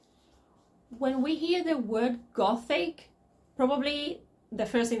When we hear the word Gothic, probably the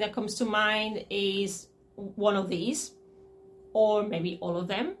first thing that comes to mind is one of these, or maybe all of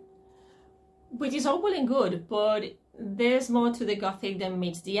them, which is all well and good, but there's more to the Gothic than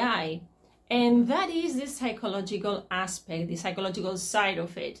meets the eye. And that is the psychological aspect, the psychological side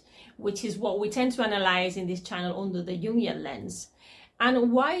of it, which is what we tend to analyze in this channel under the Jungian lens.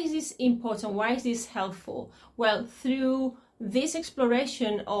 And why is this important? Why is this helpful? Well, through this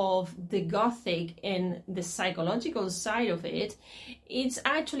exploration of the Gothic and the psychological side of it, it's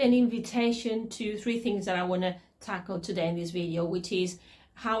actually an invitation to three things that I want to tackle today in this video, which is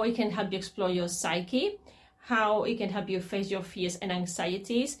how it can help you explore your psyche, how it can help you face your fears and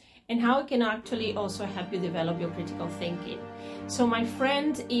anxieties, and how it can actually also help you develop your critical thinking. So my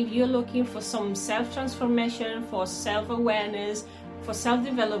friend, if you're looking for some self-transformation, for self-awareness, for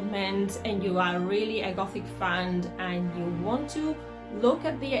self-development, and you are really a Gothic fan and you want to look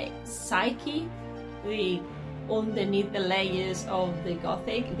at the psyche, the underneath the layers of the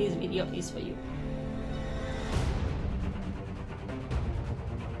Gothic, this video is for you.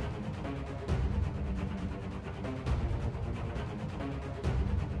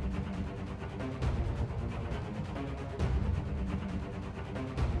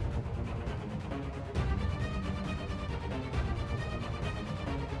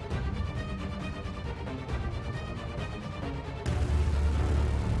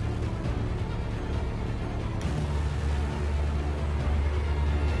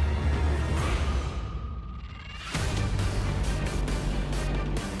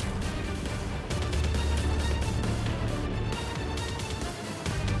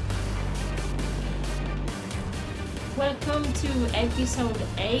 Welcome to episode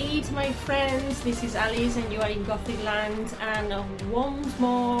 8, my friends. This is Alice and you are in Gothic Land, and once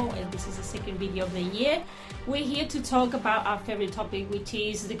more, and this is the second video of the year, we're here to talk about our favorite topic, which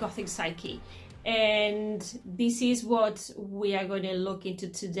is the Gothic psyche. And this is what we are going to look into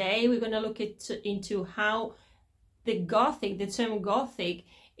today. We're going to look into how the Gothic, the term Gothic,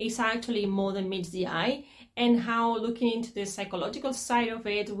 is actually more than meets the eye, and how looking into the psychological side of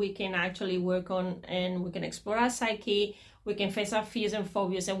it, we can actually work on and we can explore our psyche, we can face our fears and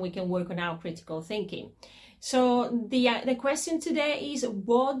phobias, and we can work on our critical thinking. So the question today is,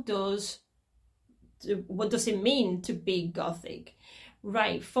 what does it mean to be Gothic?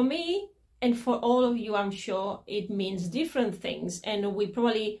 Right, for me and for all of you, I'm sure it means different things, and we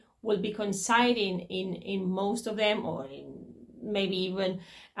probably will be coinciding in most of them, or in maybe even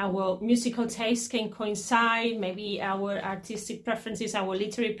our musical tastes can coincide, maybe our artistic preferences, our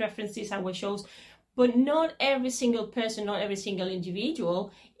literary preferences, our shows, but not every single person, not every single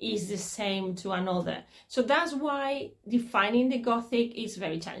individual is the same to another. So that's why defining the Gothic is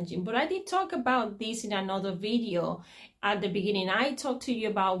very challenging. But I did talk about this in another video. At the beginning, I talked to you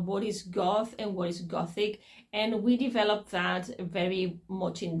about what is Goth and what is Gothic, and we developed that very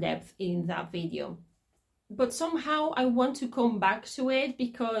much in depth in that video. But somehow I want to come back to it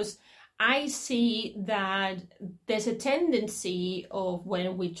because I see that there's a tendency of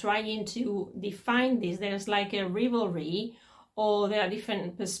when we're trying to define this, there's like a rivalry, or there are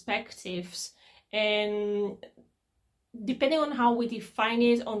different perspectives, and depending on how we define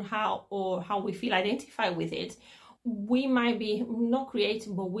it, on how we feel identified with it, we might be not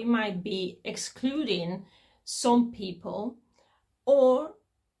creating, but we might be excluding some people, or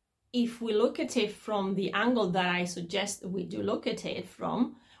if we look at it from the angle that I suggest we do look at it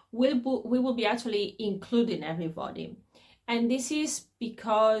from, we will be actually including everybody. And this is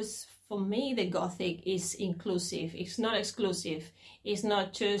because, for me, the Gothic is inclusive. It's not exclusive. It's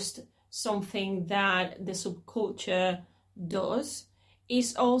not just something that the subculture does.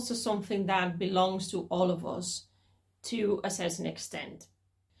 It's also something that belongs to all of us to a certain extent.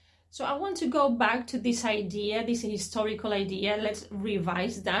 So I want to go back to this idea, this historical idea. Let's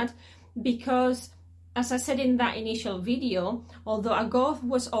revise that, because as I said in that initial video, although a Goth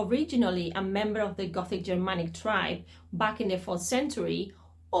was originally a member of the Gothic Germanic tribe back in the 4th century,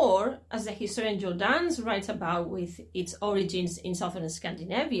 or as the historian Jordaens writes about with its origins in southern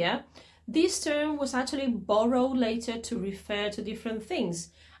Scandinavia, this term was actually borrowed later to refer to different things.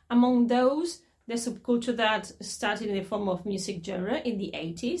 Among those, the subculture that started in the form of music genre in the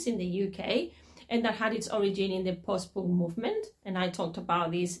 80s in the UK, and that had its origin in the post-punk movement. And I talked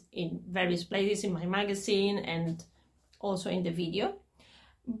about this in various places in my magazine and also in the video.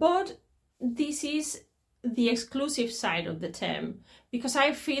 But this is the exclusive side of the term, because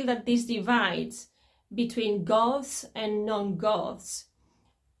I feel that this divides between Goths and non-Goths,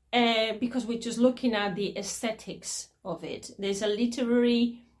 because we're just looking at the aesthetics of it. There's a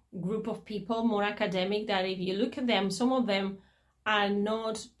literary group of people, more academic, that if you look at them, some of them are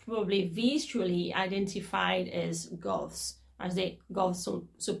not probably visually identified as Goths, as the Goth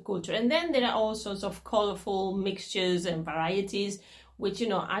subculture. And then there are all sorts of colorful mixtures and varieties, which, you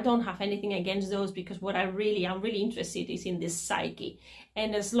know, I don't have anything against those, because what I'm really interested is in this psyche.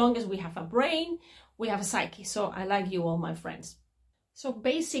 And as long as we have a brain, we have a psyche. So I like you all, my friends. So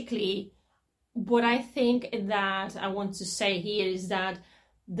basically, what I think that I want to say here is that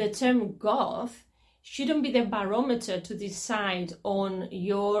the term Goth shouldn't be the barometer to decide on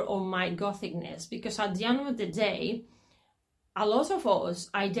your or my Gothicness, because at the end of the day, a lot of us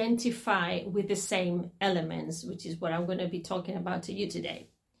identify with the same elements, which is what I'm going to be talking about to you today.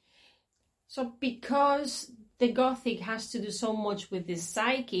 So because the Gothic has to do so much with the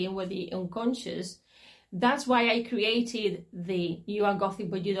psyche and with the unconscious, that's why I created the You Are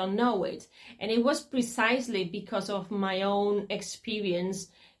Gothic But You Don't Know It. And it was precisely because of my own experience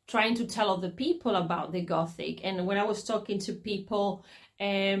trying to tell other people about the Gothic. And when I was talking to people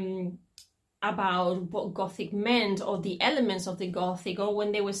about what Gothic meant, or the elements of the Gothic, or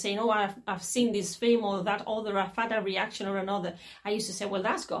when they were saying, oh, I've seen this film or that other, I've had a reaction or another, I used to say, well,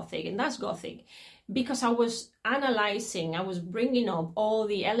 that's Gothic and that's Gothic. Because I was analyzing, I was bringing up all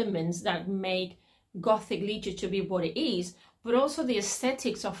the elements that make Gothic literature be what it is, but also the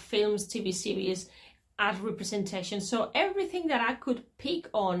aesthetics of films, TV series, as representation. So everything that I could pick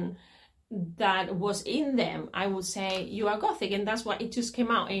on that was in them, I would say, you are Gothic. And that's why it just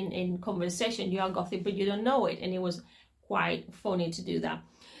came out in conversation. You are Gothic, but you don't know it. And it was quite funny to do that.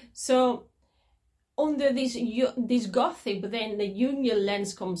 So under this Gothic, but then the Jungian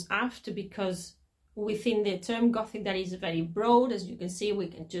lens comes after, because within the term Gothic, that is very broad. As you can see, we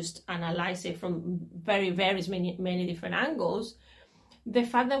can just analyze it from many different angles. The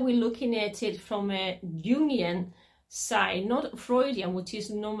fact that we're looking at it from a Jungian side, not Freudian, which is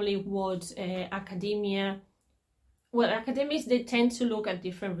normally what academics, they tend to look at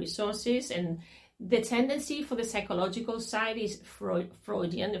different resources, and the tendency for the psychological side is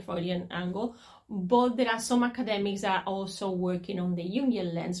Freudian, the Freudian angle, but there are some academics that are also working on the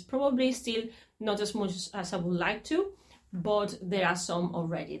Jungian lens, probably still not as much as I would like to, but there are some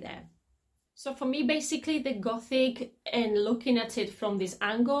already there. So for me, basically, the Gothic, and looking at it from this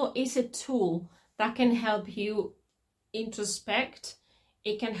angle, is a tool that can help you introspect.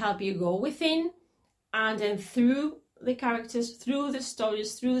 It can help you go within, and then through the characters, through the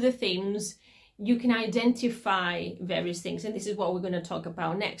stories, through the themes, you can identify various things. And this is what we're going to talk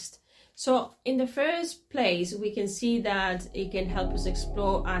about next. So in the first place, we can see that it can help us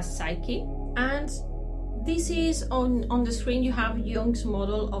explore our psyche. And this is on the screen, you have Jung's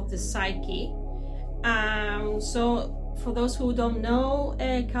model of the psyche. So for those who don't know,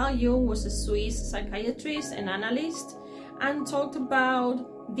 Carl Jung was a Swiss psychiatrist and analyst, and talked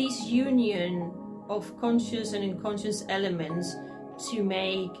about this union of conscious and unconscious elements to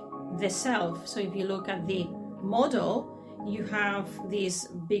make the self. So if you look at the model, you have this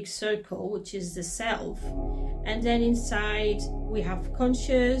big circle, which is the self, and then inside we have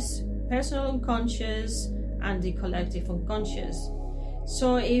conscious, personal unconscious, and the collective unconscious.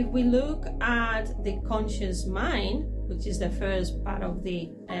 So if we look at the conscious mind, which is the first part of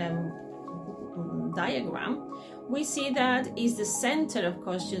the diagram, we see that is the center of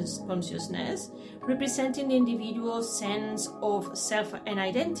consciousness, representing the individual's sense of self and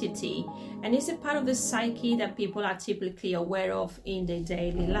identity, and is a part of the psyche that people are typically aware of in their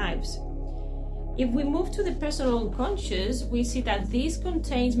daily lives. If we move to the personal unconscious, we see that this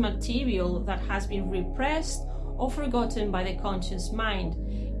contains material that has been repressed or forgotten by the conscious mind.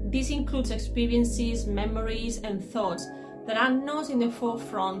 This includes experiences, memories, and thoughts that are not in the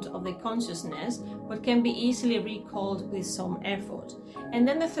forefront of the consciousness, but can be easily recalled with some effort. And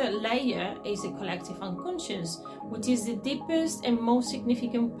then the third layer is the collective unconscious, which is the deepest and most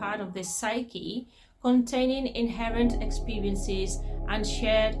significant part of the psyche, containing inherent experiences and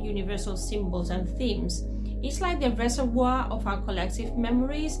shared universal symbols and themes. It's like the reservoir of our collective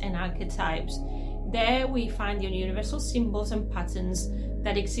memories and archetypes. There we find the universal symbols and patterns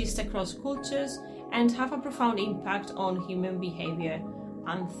that exist across cultures and have a profound impact on human behavior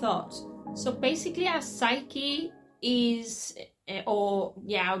and thought. So basically, our psyche is,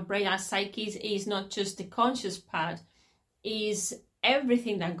 our brain, our psyche is not just the conscious part, is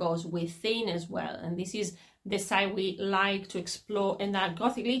everything that goes within as well. And this is the side we like to explore, and that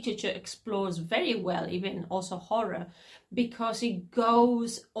Gothic literature explores very well, even also horror, because it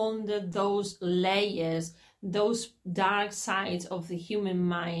goes under those layers, those dark sides of the human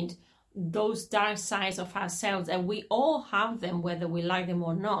mind, those dark sides of ourselves, and we all have them, whether we like them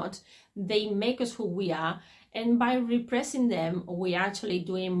or not. They make us who we are, and by repressing them, we're actually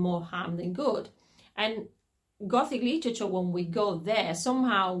doing more harm than good. And Gothic literature, when we go there,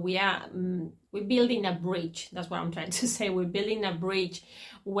 somehow we're building a bridge. That's what I'm trying to say. We're building a bridge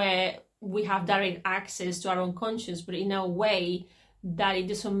where we have direct access to our unconscious, but in a way that it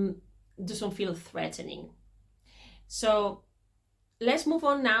doesn't feel threatening. So let's move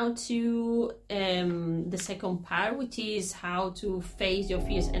on now to the second part, which is how to face your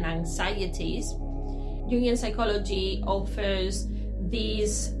fears and anxieties. Jungian psychology offers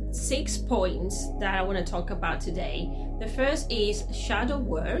these 6 points that I want to talk about today. The first is shadow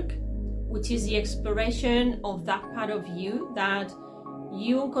work, which is the exploration of that part of you that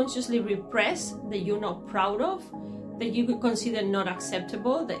you unconsciously repress, that you're not proud of, that you could consider not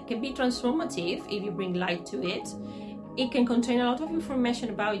acceptable, that can be transformative if you bring light to it. It can contain a lot of information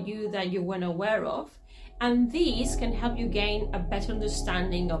about you that you weren't aware of, and these can help you gain a better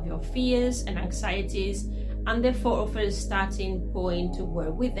understanding of your fears and anxieties, and therefore offer a starting point to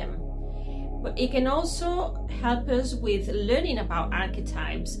work with them. But it can also help us with learning about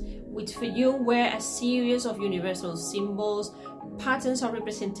archetypes, which for you were a series of universal symbols, patterns or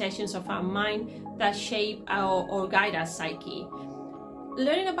representations of our mind that shape or guide our psyche.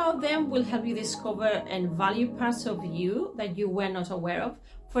 Learning about them will help you discover and value parts of you that you were not aware of.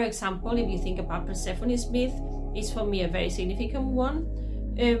 For example, if you think about Persephone's myth, it's for me a very significant one,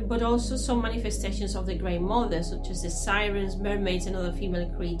 but also some manifestations of the Great Mother, such as the sirens, mermaids, and other female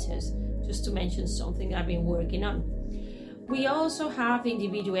creatures, just to mention something I've been working on. We also have the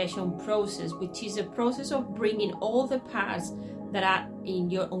individuation process, which is a process of bringing all the parts that are in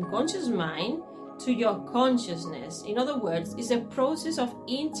your unconscious mind to your consciousness. In other words, it's a process of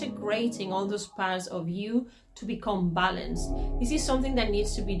integrating all those parts of you to become balanced. This is something that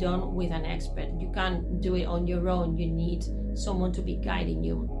needs to be done with an expert. You can't do it on your own. You need someone to be guiding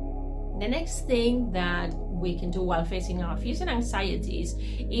you. The next thing that we can do while facing our fears and anxieties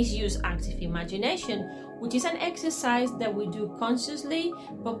is use active imagination, which is an exercise that we do consciously,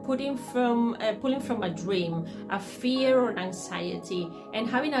 but pulling from a dream, a fear or an anxiety, and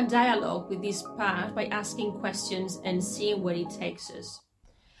having a dialogue with this part by asking questions and seeing where it takes us.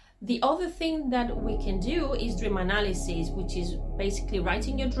 The other thing that we can do is dream analysis, which is basically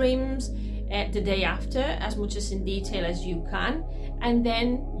writing your dreams the day after, as much as in detail as you can, and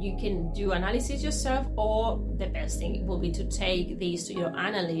then you can do analysis yourself, or the best thing will be to take these to your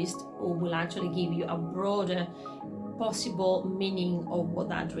analyst, who will actually give you a broader possible meaning of what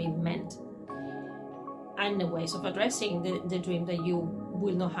that dream meant and the ways of addressing the dream that you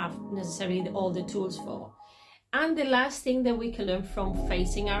will not have necessarily all the tools for. And the last thing that we can learn from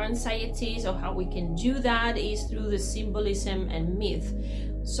facing our anxieties, or how we can do that, is through the symbolism and myth.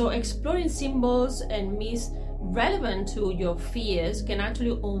 So exploring symbols and myths relevant to your fears can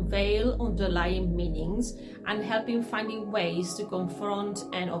actually unveil underlying meanings and help in finding ways to confront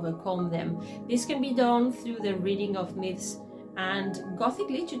and overcome them. This can be done through the reading of myths and Gothic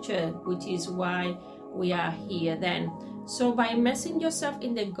literature, which is why we are here then. So by immersing yourself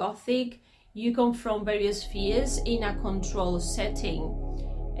in the Gothic, you confront various fears in a controlled setting.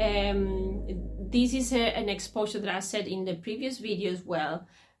 This is an exposure that I said in the previous video as well,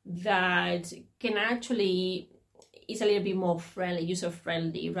 that can actually is a little bit more friendly,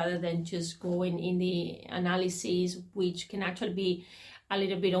 user-friendly, rather than just going in the analysis, which can actually be a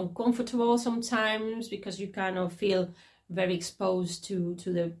little bit uncomfortable sometimes because you kind of feel very exposed to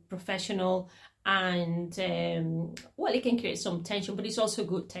the professional, and well, it can create some tension, but it's also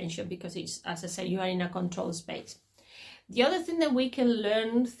good tension because it's, as I said, you are in a controlled space. The other thing that we can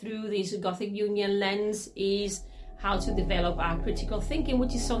learn through this Gothic Jungian lens is how to develop our critical thinking,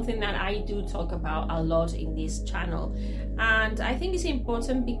 which is something that I do talk about a lot in this channel. And I think it's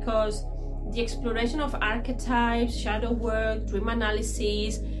important because the exploration of archetypes, shadow work, dream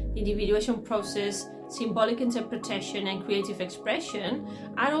analysis, the individuation process, symbolic interpretation, and creative expression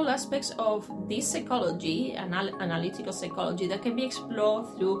are all aspects of this psychology, analytical psychology, that can be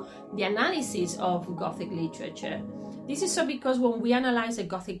explored through the analysis of Gothic literature. This is so because when we analyze a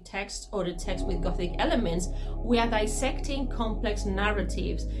Gothic text or a text with Gothic elements, we are dissecting complex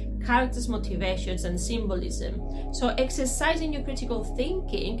narratives, characters' motivations, and symbolism. So exercising your critical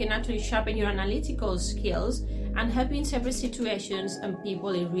thinking can actually sharpen your analytical skills and help you interpret situations and people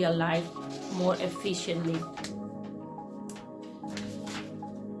in real life more efficiently.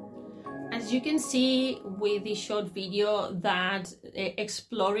 As you can see with this short video, that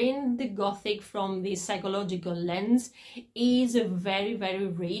exploring the Gothic from the psychological lens is very, very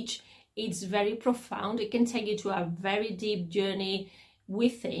rich. It's very profound. It can take you to a very deep journey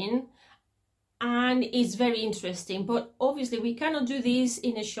within, and it's very interesting. But obviously we cannot do this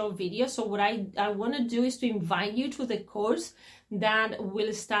in a short video, so what I want to do is to invite you to the course that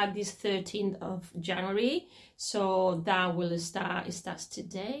will start this 13th of January. So that will start, it starts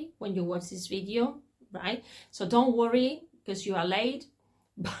today when you watch this video, right? So don't worry because you are late,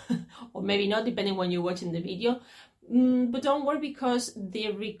 or maybe not, depending when you're watching the video. But don't worry, because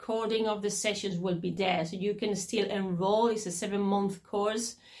the recording of the sessions will be there, so you can still enroll. It's a 7-month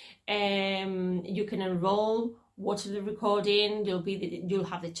course. You can enroll, watch the recording. You'll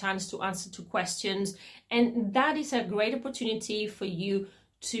have the chance to answer to questions, and that is a great opportunity for you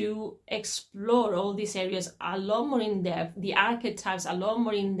to explore all these areas a lot more in depth, the archetypes a lot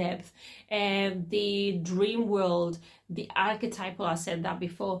more in depth, the dream world, the archetypal, I said that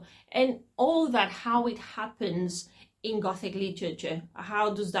before, and all that, how it happens in Gothic literature.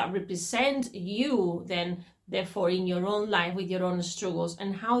 How does that represent you then, therefore, in your own life with your own struggles,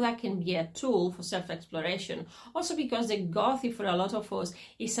 and how that can be a tool for self-exploration. Also because the Gothic, for a lot of us,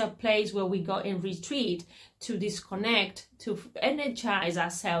 is a place where we go in retreat to disconnect, to energize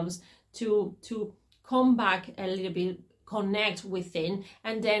ourselves, to come back a little bit, connect within,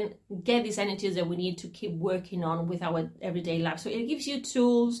 and then get these energies that we need to keep working on with our everyday life. So it gives you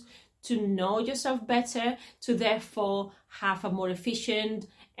tools to know yourself better, to therefore have a more efficient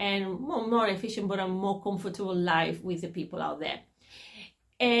and more efficient, but a more comfortable life with the people out there.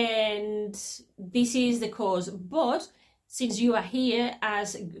 And this is the course. But since you are here,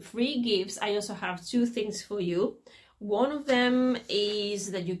 as free gifts, I also have 2 things for you. One of them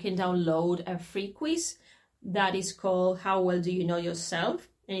is that you can download a free quiz that is called How Well Do You Know Yourself?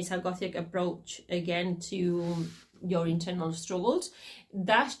 And it's a Gothic approach, again, to your internal struggles.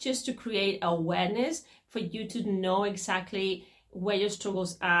 That's just to create awareness for you to know exactly where your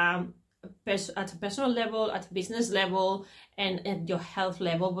struggles are at a personal level, at a business level, and at your health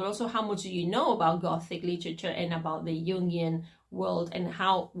level, but also how much do you know about Gothic literature and about the Jungian world, and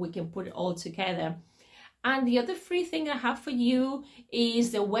how we can put it all together. And the other free thing I have for you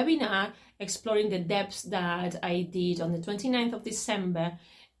is the webinar Exploring the Depths that I did on the 29th of December,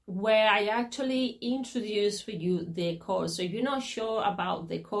 where I actually introduced for you the course. So if you're not sure about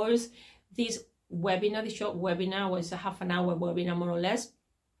the course, this webinar, the short webinar, was a half-an-hour webinar more or less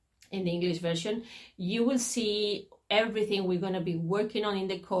in the English version. You will see everything we're going to be working on in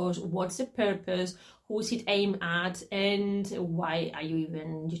the course, what's the purpose, who's it aimed at, and why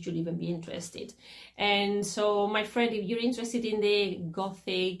you should even be interested. And so, my friend, if you're interested in the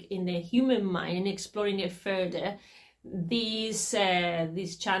Gothic, in the human mind, and exploring it further, this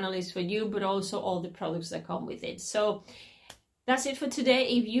channel is for you, but also all the products that come with it. So that's it for today.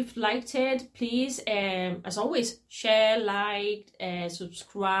 If you've liked it, please, as always, share, like,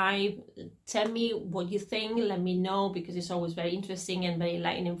 subscribe, tell me what you think, let me know, because it's always very interesting and very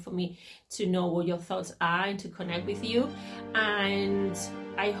enlightening for me to know what your thoughts are and to connect with you. And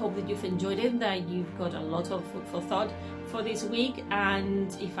I hope that you've enjoyed it, that you've got a lot of food for thought for this week. And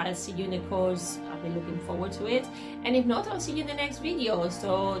if I see you in the course, I'll be looking forward to it. And if not, I'll see you in the next video.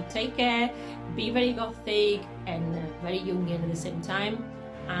 So take care, be very Gothic and very Jungian at the same time,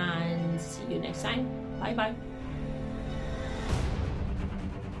 and see you next time. Bye bye.